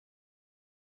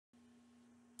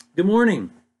Good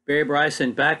morning. Barry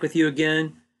Bryson back with you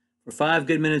again for 5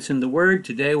 good minutes in the Word.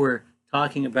 Today we're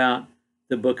talking about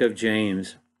the book of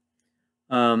James.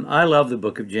 I love the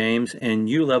book of James, and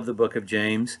you love the book of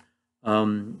James.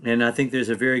 And I think there's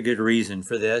a very good reason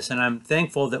for this. And I'm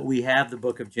thankful that we have the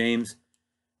book of James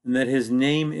and that his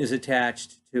name is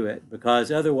attached to it,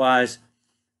 because otherwise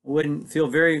I wouldn't feel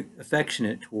very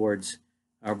affectionate towards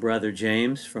our brother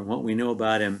James from what we know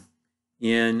about him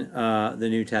in the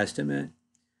New Testament.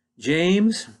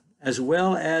 James, as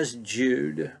well as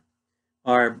Jude,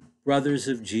 are brothers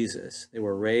of Jesus. They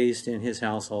were raised in his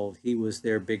household. He was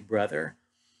their big brother.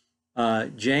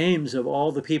 James, of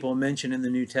all the people mentioned in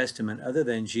the New Testament, other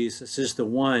than Jesus, is the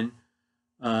one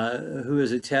who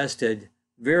is attested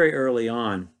very early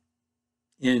on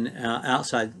in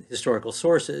outside historical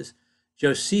sources.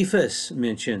 Josephus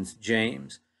mentions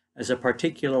James as a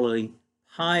particularly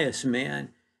pious man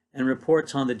and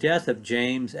reports on the death of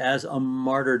James as a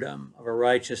martyrdom of a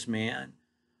righteous man.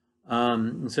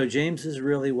 So James is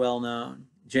really well known.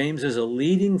 James is a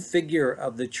leading figure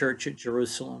of the church at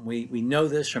Jerusalem. We know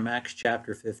this from Acts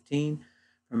chapter 15,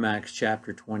 from Acts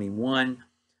chapter 21.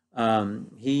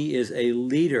 He is a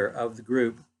leader of the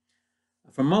group.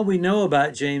 From what we know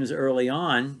about James early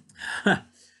on,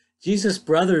 Jesus'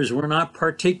 brothers were not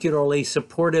particularly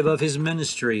supportive of his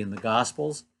ministry in the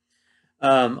Gospels.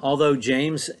 Although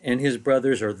James and his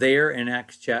brothers are there in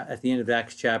at the end of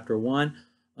Acts chapter 1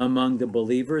 among the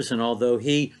believers, and although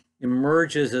he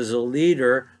emerges as a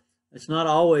leader, it's not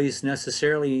always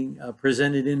necessarily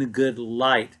presented in a good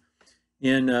light.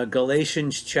 In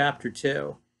Galatians chapter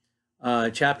 2,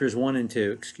 chapters 1 and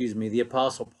 2, the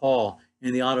Apostle Paul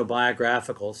in the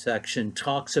autobiographical section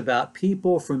talks about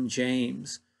people from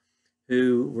James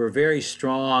who were very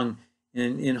strong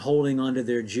in holding on to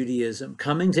their Judaism,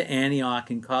 coming to Antioch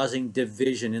and causing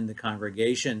division in the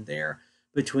congregation there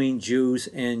between Jews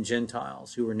and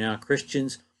Gentiles who were now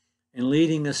Christians, and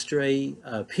leading astray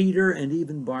Peter and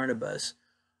even Barnabas.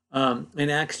 In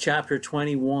Acts chapter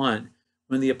 21,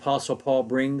 when the Apostle Paul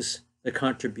brings the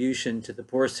contribution to the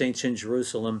poor saints in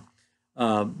Jerusalem,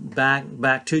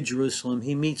 back to Jerusalem,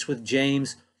 he meets with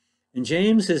James, and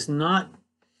James is not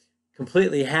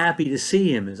completely happy to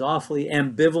see him, is awfully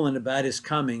ambivalent about his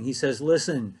coming. He says,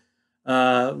 listen,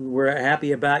 we're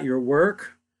happy about your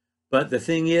work, but the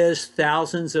thing is,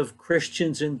 thousands of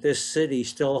Christians in this city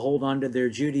still hold on to their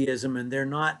Judaism, and they're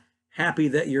not happy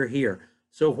that you're here.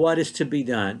 So what is to be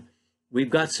done? We've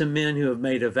got some men who have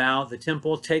made a vow at the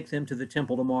temple. Take them to the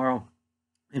temple tomorrow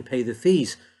and pay the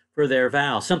fees for their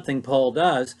vow, something Paul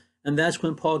does, and that's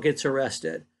when Paul gets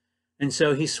arrested. And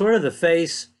so he's sort of the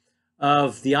face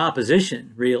of the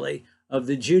opposition, really, of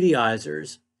the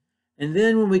Judaizers. And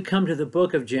then when we come to the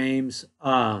book of James,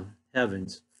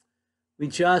 heavens, we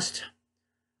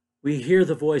hear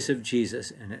the voice of Jesus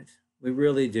in it. We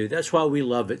really do. That's why we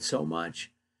love it so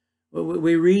much.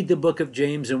 We read the book of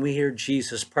James and we hear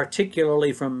Jesus,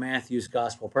 particularly from Matthew's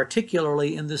gospel,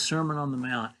 particularly in the Sermon on the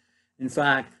Mount. In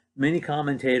fact, many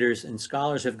commentators and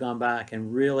scholars have gone back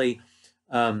and really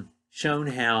shown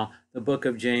how the book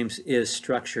of James is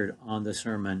structured on the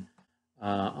Sermon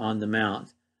on the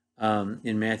Mount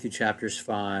in Matthew chapters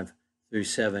 5 through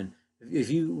 7. If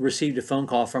you received a phone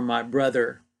call from my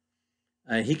brother,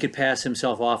 he could pass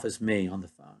himself off as me on the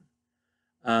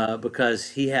phone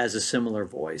because he has a similar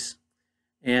voice.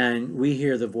 And we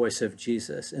hear the voice of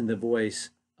Jesus and the voice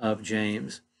of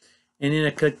James. And in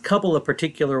a couple of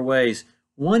particular ways.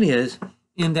 One is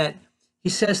in that he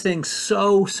says things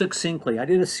so succinctly. I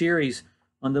did a series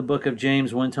on the book of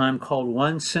James one time called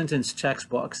One Sentence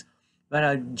Textbooks, about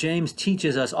how James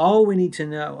teaches us all we need to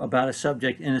know about a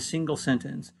subject in a single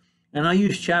sentence. And I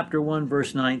use chapter 1,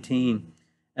 verse 19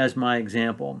 as my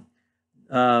example.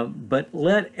 But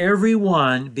let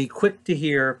everyone be quick to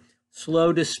hear,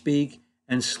 slow to speak,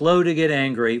 and slow to get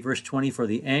angry. Verse 20, for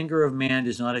the anger of man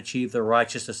does not achieve the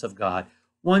righteousness of God.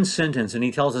 One sentence, and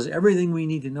he tells us everything we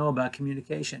need to know about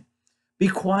communication. Be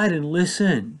quiet and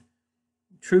listen.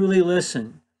 Truly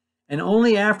listen. And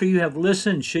only after you have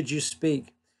listened should you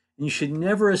speak. And you should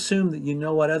never assume that you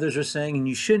know what others are saying, and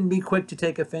you shouldn't be quick to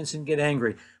take offense and get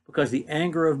angry, because the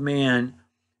anger of man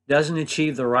doesn't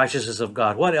achieve the righteousness of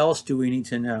God. What else do we need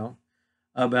to know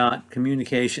about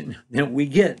communication that we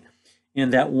get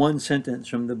in that one sentence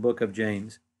from the book of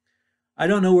James? I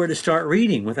don't know where to start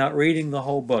reading without reading the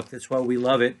whole book. That's why we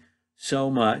love it so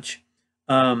much.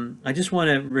 I just want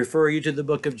to refer you to the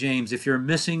book of James. If you're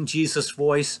missing Jesus'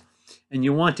 voice and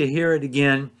you want to hear it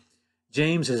again,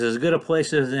 James is as good a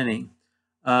place as any.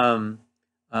 He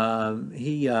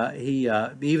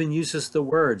even uses the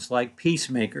words like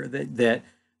peacemaker that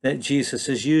that Jesus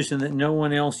has used and that no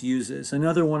one else uses.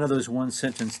 Another one of those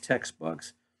one-sentence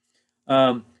textbooks.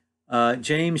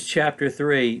 James chapter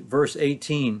 3, verse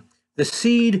 18. The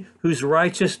seed whose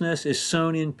righteousness is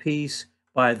sown in peace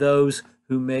by those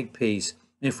who make peace.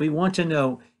 And if we want to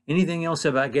know anything else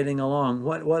about getting along,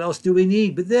 what else do we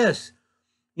need but this?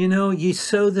 You know, you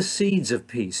sow the seeds of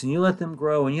peace and you let them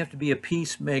grow, and you have to be a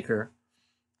peacemaker.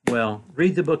 Well,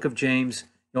 read the book of James.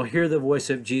 You'll hear the voice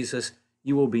of Jesus.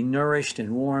 You will be nourished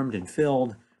and warmed and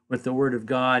filled with the word of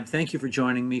God. Thank you for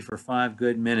joining me for 5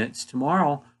 good minutes.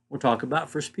 Tomorrow, we'll talk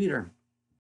about 1 Peter.